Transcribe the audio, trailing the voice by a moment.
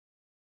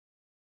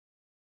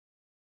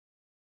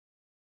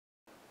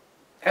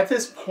At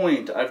this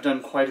point, I've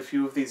done quite a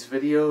few of these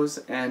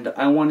videos, and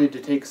I wanted to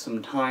take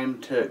some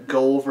time to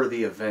go over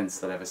the events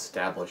that I've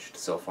established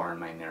so far in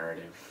my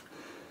narrative.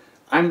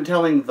 I'm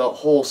telling the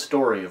whole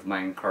story of my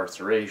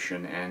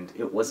incarceration, and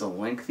it was a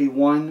lengthy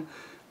one.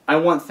 I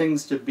want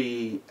things to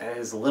be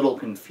as little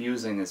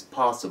confusing as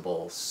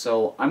possible,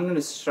 so I'm going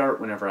to start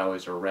whenever I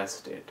was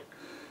arrested.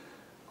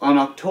 On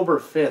October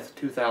 5th,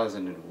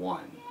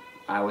 2001,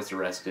 I was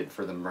arrested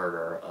for the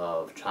murder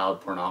of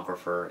child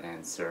pornographer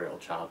and serial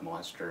child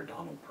molester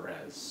Donald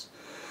Perez.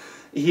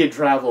 He had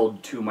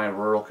traveled to my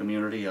rural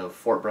community of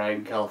Fort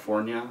Bragg,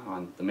 California,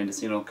 on the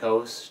Mendocino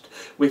coast,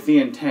 with the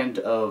intent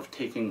of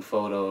taking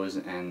photos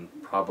and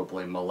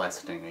probably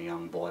molesting a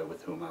young boy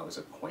with whom I was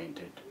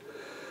acquainted.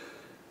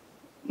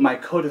 My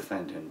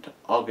co-defendant,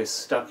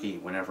 August Stuckey,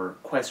 whenever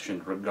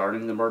questioned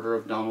regarding the murder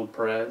of Donald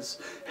Perez,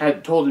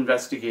 had told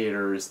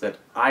investigators that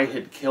I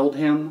had killed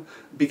him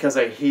because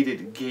I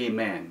hated gay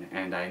men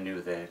and I knew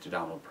that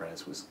Donald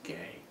Perez was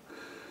gay.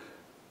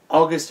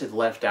 August had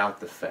left out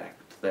the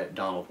fact that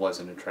Donald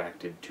wasn't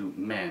attracted to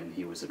men,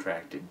 he was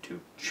attracted to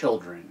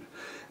children,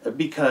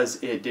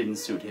 because it didn't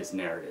suit his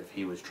narrative.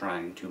 He was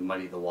trying to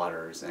muddy the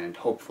waters and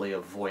hopefully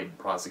avoid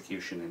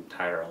prosecution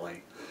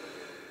entirely.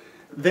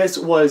 This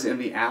was in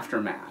the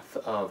aftermath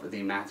of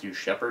the Matthew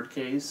Shepard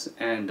case,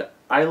 and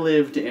I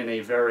lived in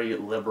a very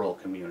liberal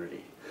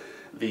community.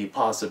 The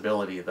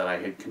possibility that I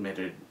had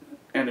committed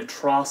an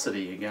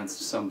atrocity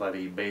against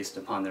somebody based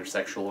upon their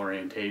sexual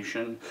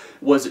orientation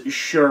was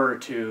sure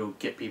to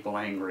get people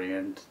angry,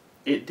 and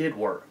it did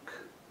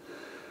work.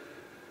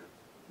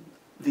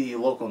 The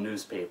local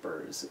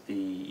newspapers, the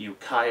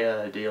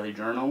Ukiah Daily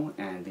Journal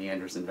and the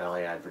Anderson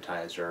Valley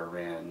Advertiser,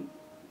 ran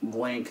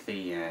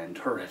lengthy and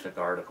horrific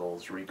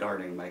articles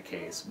regarding my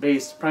case,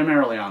 based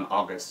primarily on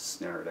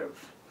August's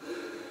narrative.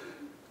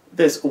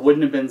 This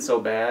wouldn't have been so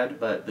bad,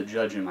 but the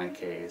judge in my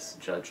case,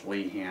 Judge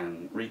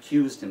Lehan,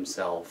 recused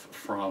himself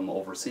from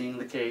overseeing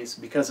the case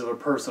because of a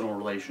personal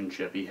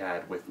relationship he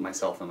had with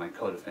myself and my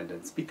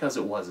co-defendants, because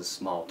it was a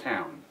small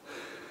town.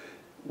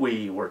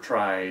 We were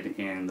tried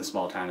in the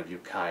small town of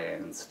Ukiah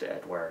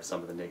instead, where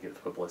some of the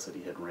negative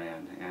publicity had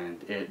ran,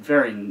 and it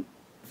very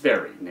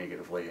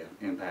negatively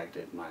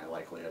impacted my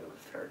likelihood of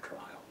a fair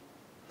trial.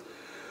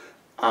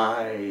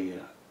 I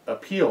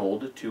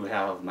appealed to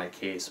have my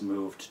case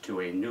moved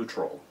to a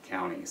neutral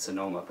county,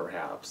 Sonoma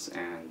perhaps,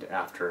 and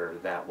after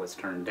that was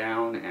turned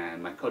down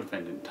and my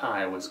co-defendant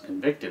Ty was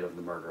convicted of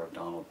the murder of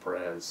Donald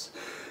Perez,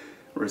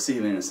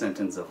 receiving a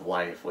sentence of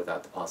life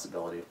without the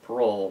possibility of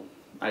parole,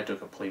 I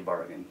took a plea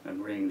bargain,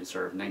 agreeing to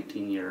serve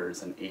 19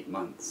 years and 8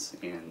 months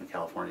in the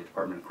California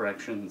Department of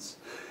Corrections,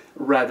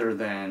 rather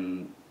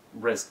than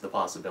risk the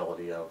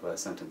possibility of a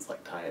sentence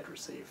like Ty had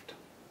received.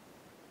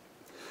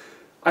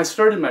 I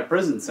started my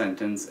prison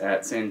sentence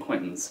at San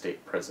Quentin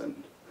State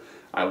Prison.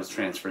 I was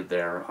transferred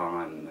there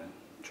on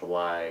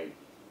July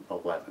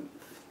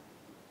 11th,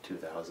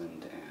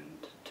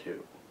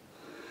 2002.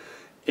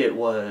 It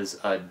was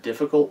a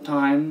difficult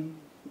time.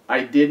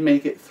 I did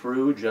make it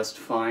through just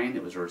fine.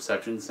 It was a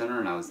reception center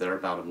and I was there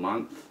about a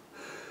month.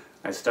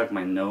 I stuck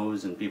my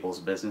nose in people's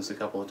business a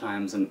couple of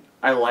times, and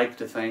I like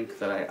to think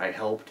that I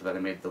helped, that I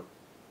made the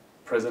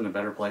prison a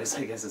better place,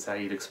 I guess is how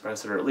you'd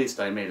express it, or at least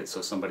I made it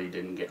so somebody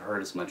didn't get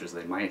hurt as much as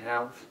they might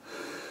have.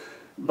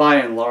 By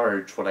and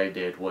large, what I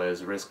did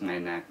was risk my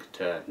neck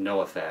to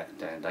no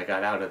effect, and I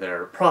got out of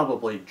there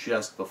probably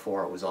just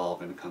before it was all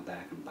going to come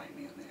back and bite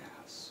me in the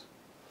ass.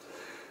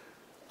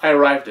 I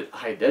arrived at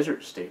High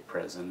Desert State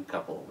Prison a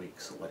couple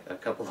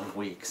of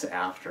weeks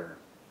after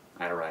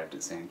I arrived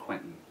at San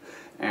Quentin,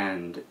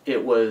 and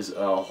it was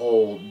a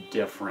whole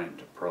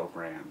different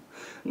program.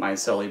 My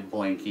cellie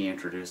Blinky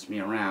introduced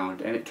me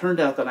around, and it turned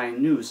out that I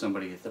knew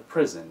somebody at the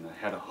prison.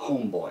 I had a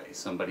homeboy,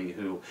 somebody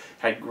who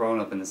had grown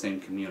up in the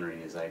same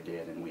community as I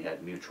did, and we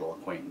had mutual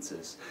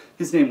acquaintances.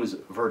 His name was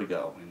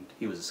Vertigo, and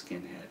he was a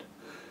skinhead.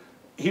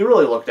 He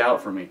really looked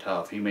out for me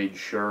tough. He made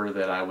sure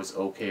that I was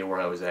okay where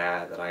I was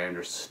at, that I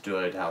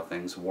understood how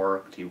things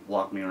worked. He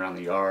walked me around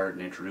the yard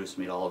and introduced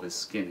me to all of his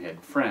skinhead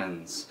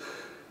friends.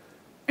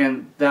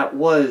 And that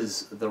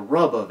was the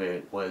rub of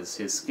it, was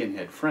his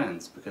skinhead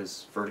friends,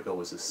 because Vertigo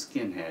was a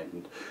skinhead,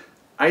 and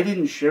I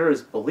didn't share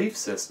his belief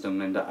system,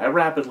 and I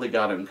rapidly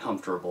got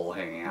uncomfortable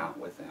hanging out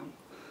with him.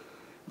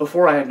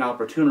 Before I had an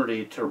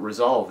opportunity to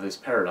resolve this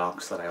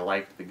paradox that I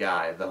liked the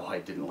guy, though I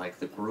didn't like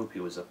the group he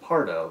was a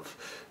part of,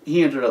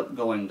 he ended up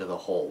going to the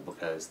hole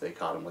because they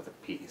caught him with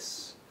a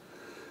piece.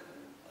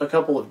 A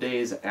couple of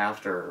days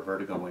after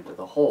Vertigo went to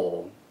the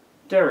hole,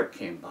 Derek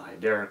came by.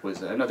 Derek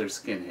was another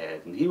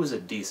skinhead, and he was a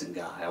decent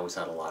guy. I always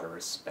had a lot of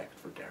respect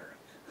for Derek.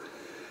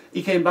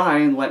 He came by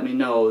and let me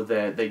know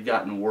that they'd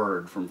gotten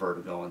word from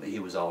Vertigo and that he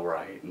was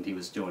alright, and he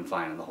was doing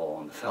fine in the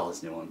hole, and the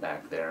fellas knew him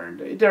back there.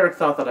 And Derek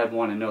thought that I'd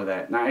want to know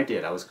that, and I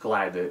did. I was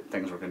glad that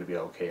things were going to be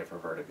okay for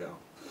Vertigo.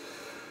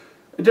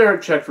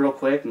 Derek checked real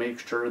quick, made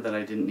sure that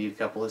I didn't need a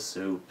couple of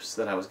soups,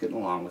 that I was getting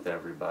along with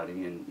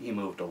everybody, and he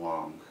moved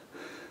along.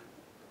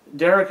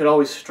 Derek had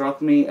always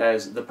struck me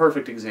as the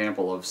perfect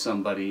example of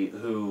somebody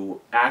who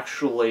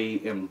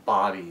actually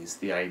embodies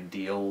the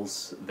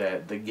ideals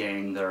that the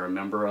gang they're a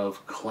member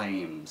of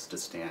claims to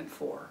stand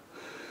for.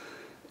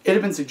 It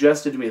had been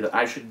suggested to me that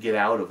I should get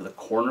out of the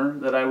corner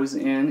that I was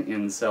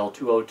in cell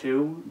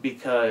 202,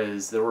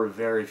 because there were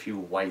very few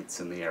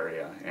whites in the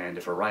area, and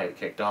if a riot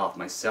kicked off,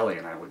 my cellie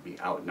and I would be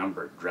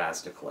outnumbered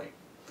drastically.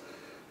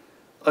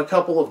 A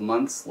couple of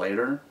months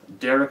later,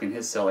 Derek and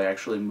his cellie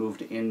actually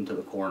moved into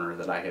the corner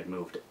that I had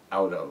moved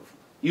out of,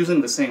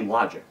 using the same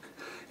logic.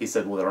 He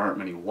said, well, there aren't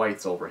many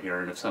whites over here,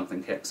 and if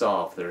something kicks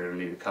off, they're going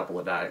to need a couple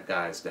of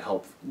guys to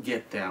help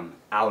get them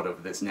out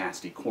of this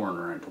nasty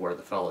corner and to where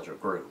the fellas are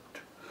grouped.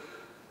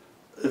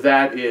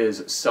 That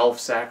is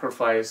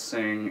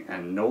self-sacrificing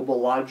and noble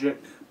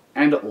logic,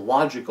 and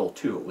logical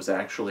too. It was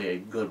actually a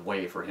good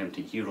way for him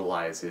to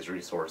utilize his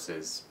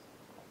resources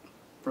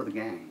for the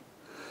gang.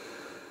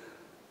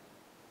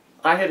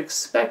 I had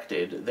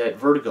expected that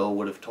Vertigo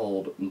would have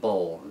told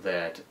Bull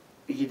that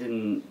he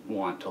didn't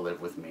want to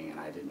live with me and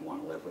I didn't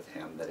want to live with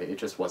him, that it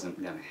just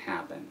wasn't going to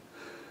happen.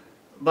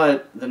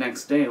 But the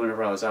next day,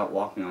 whenever I was out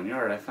walking on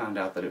yard, I found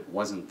out that it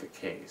wasn't the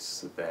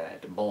case,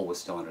 that Bull was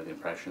still under the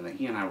impression that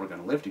he and I were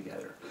going to live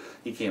together.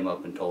 He came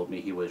up and told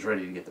me he was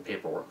ready to get the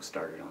paperwork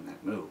started on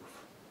that move.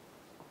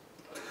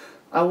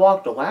 I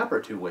walked a lap or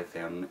two with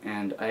him,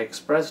 and I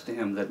expressed to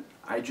him that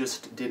I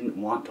just didn't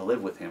want to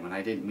live with him, and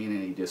I didn't mean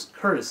any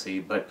discourtesy,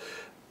 but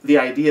the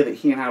idea that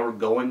he and I were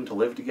going to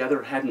live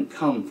together hadn't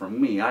come from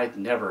me. I'd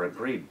never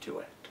agreed to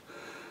it.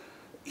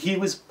 He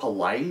was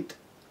polite,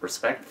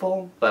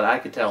 respectful, but I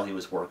could tell he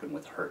was working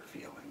with hurt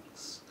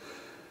feelings.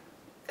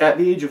 At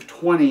the age of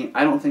 20,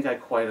 I don't think I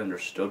quite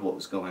understood what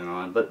was going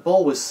on, but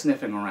Bull was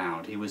sniffing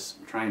around. He was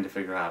trying to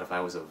figure out if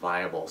I was a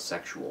viable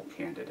sexual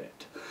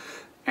candidate.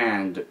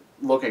 And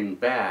looking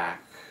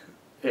back,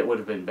 it would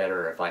have been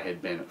better if I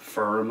had been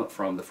firm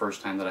from the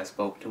first time that I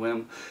spoke to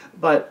him.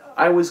 But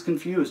I was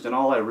confused, and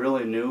all I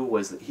really knew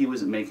was that he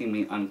was making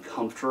me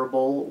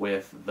uncomfortable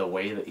with the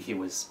way that he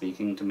was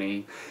speaking to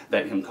me,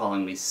 that him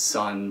calling me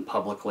son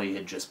publicly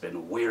had just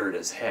been weird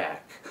as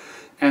heck,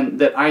 and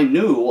that I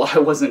knew I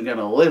wasn't going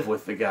to live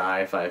with the guy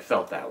if I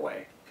felt that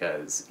way,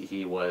 because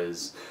he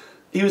was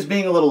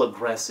being a little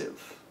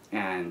aggressive,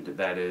 and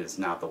that is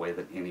not the way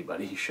that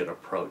anybody should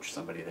approach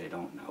somebody they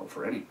don't know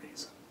for any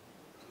reason.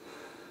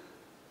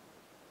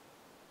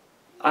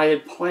 I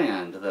had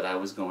planned that I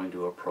was going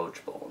to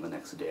approach Bull in the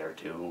next day or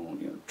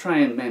two, try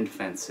and mend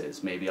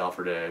fences, maybe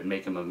offer to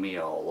make him a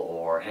meal,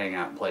 or hang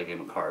out and play a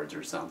game of cards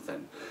or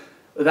something.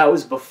 That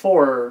was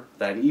before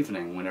that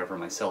evening, whenever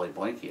my cellie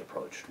Blanky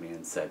approached me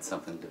and said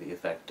something to the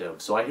effect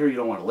of, "So I hear you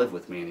don't want to live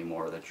with me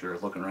anymore, that you're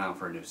looking around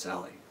for a new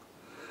cellie."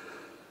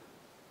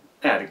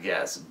 At a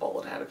guess,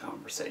 Bull had had a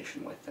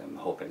conversation with him,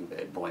 hoping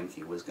that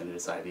Blanky was going to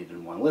decide he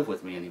didn't want to live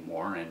with me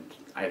anymore, and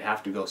I'd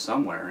have to go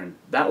somewhere, and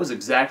that was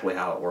exactly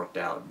how it worked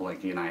out.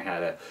 Blanky and I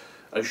had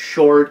a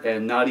short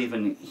and not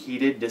even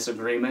heated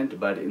disagreement,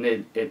 but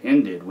it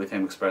ended with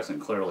him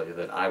expressing clearly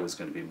that I was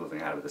going to be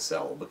moving out of the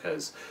cell,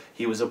 because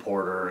he was a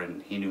porter,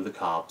 and he knew the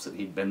cops, and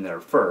he'd been there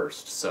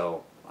first,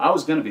 so I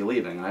was going to be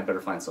leaving, and I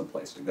better find some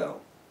place to go.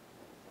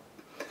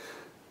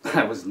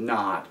 I was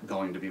not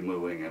going to be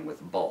moving in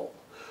with Bull.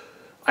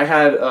 I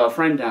had a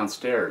friend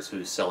downstairs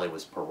whose cellie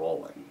was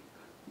paroling,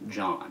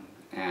 John,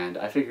 and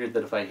I figured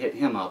that if I hit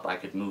him up, I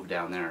could move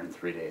down there in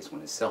 3 days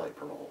when his cellie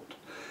paroled.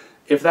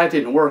 If that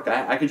didn't work,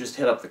 I could just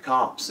hit up the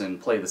cops and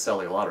play the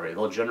cellie lottery.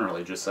 They'll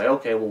generally just say,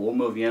 okay, well, we'll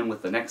move you in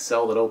with the next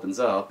cell that opens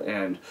up,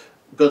 and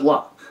good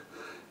luck.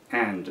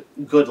 And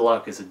good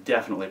luck is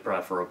definitely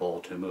preferable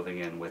to moving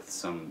in with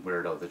some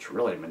weirdo that's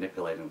really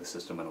manipulating the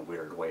system in a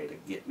weird way to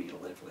get me to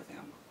live with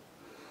him.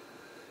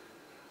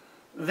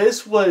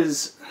 This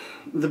was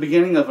the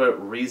beginning of a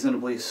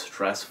reasonably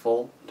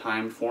stressful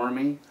time for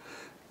me,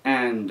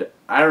 and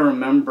I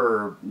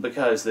remember,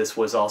 because this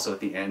was also at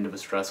the end of a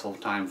stressful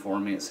time for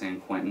me at San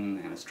Quentin,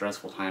 and a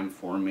stressful time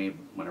for me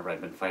whenever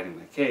I'd been fighting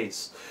my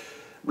case,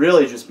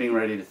 really just being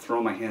ready to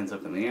throw my hands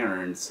up in the air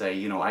and say,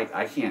 you know,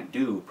 I can't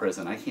do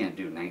prison, I can't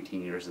do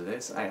 19 years of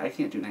this, I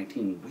can't do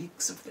 19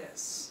 weeks of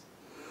this.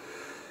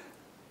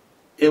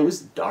 It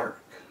was dark.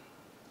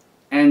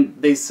 And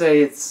they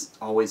say it's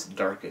always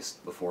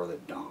darkest before the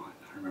dawn.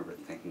 I remember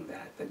thinking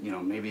that you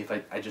know, maybe if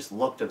I just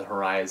looked at the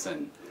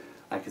horizon,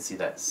 I could see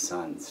that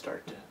sun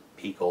start to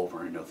peek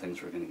over and know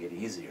things were going to get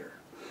easier.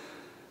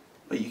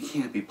 But you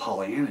can't be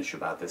Pollyannish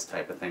about this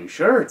type of thing.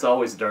 Sure, it's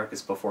always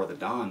darkest before the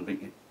dawn, but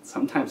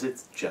sometimes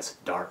it's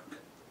just dark.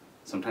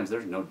 Sometimes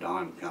there's no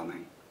dawn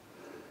coming.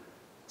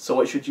 So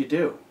what should you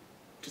do?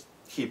 Just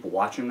keep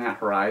watching that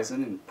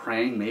horizon and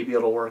praying maybe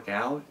it'll work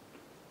out?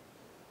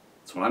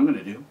 That's what I'm going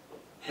to do.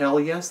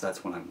 Hell yes,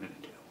 that's what I'm going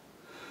to do.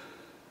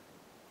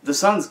 The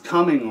sun's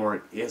coming or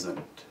it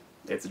isn't.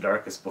 It's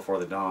darkest before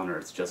the dawn or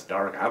it's just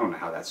dark. I don't know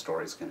how that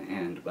story's going to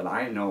end, but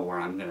I know where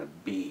I'm going to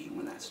be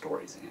when that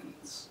story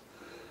ends.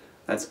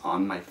 That's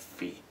on my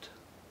feet,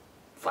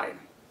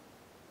 fighting,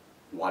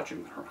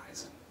 watching the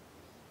horizon.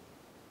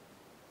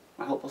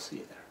 I hope I'll see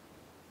you there.